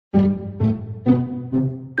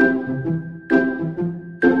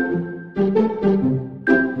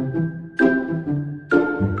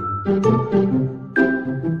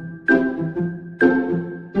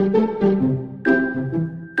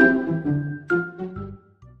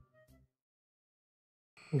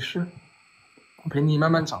没事，我陪你慢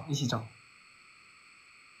慢长，一起长。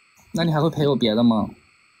那你还会陪我别的吗？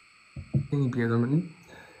陪你别的吗？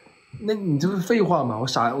那你这不是废话吗？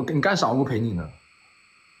你干啥我不陪你呢？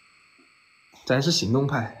咱是行动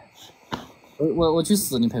派。我去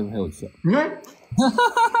死，你陪不陪我去？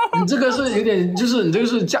你这个是有点，就是你这个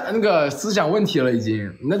是那个思想问题了，已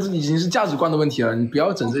经，那已经是价值观的问题了。你不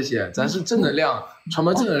要整这些，咱是正能量，传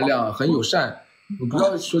播正能量，很友善。你不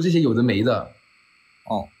要说这些有的没的。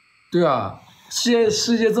哦，对啊，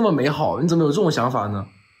世界这么美好，你怎么有这种想法呢？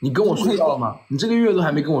你跟我睡觉了吗？你这个月都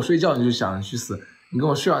还没跟我睡觉，你就想去死？你跟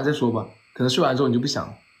我睡完再说吧，可能睡完之后你就不想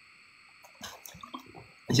了。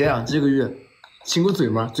你想想这个月亲过嘴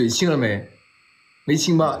吗？嘴亲了没？没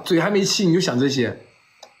亲吧？嘴还没亲你就想这些？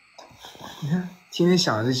你看，天天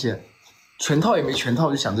想这些，全套也没全套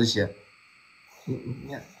就想这些。你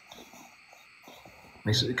看，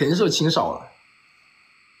没事，肯定是我亲少了。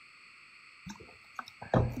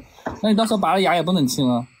那你到时候拔了牙也不能亲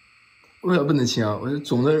啊？为啥不能亲啊？我就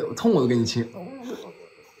肿的痛我都给你亲。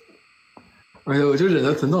哎呦，我就忍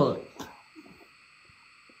着疼痛。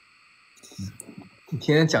你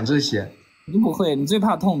天天讲这些，你不会，你最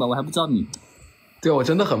怕痛的，我还不知道你。对啊，我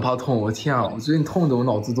真的很怕痛。我天啊，我最近痛的我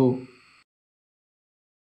脑子都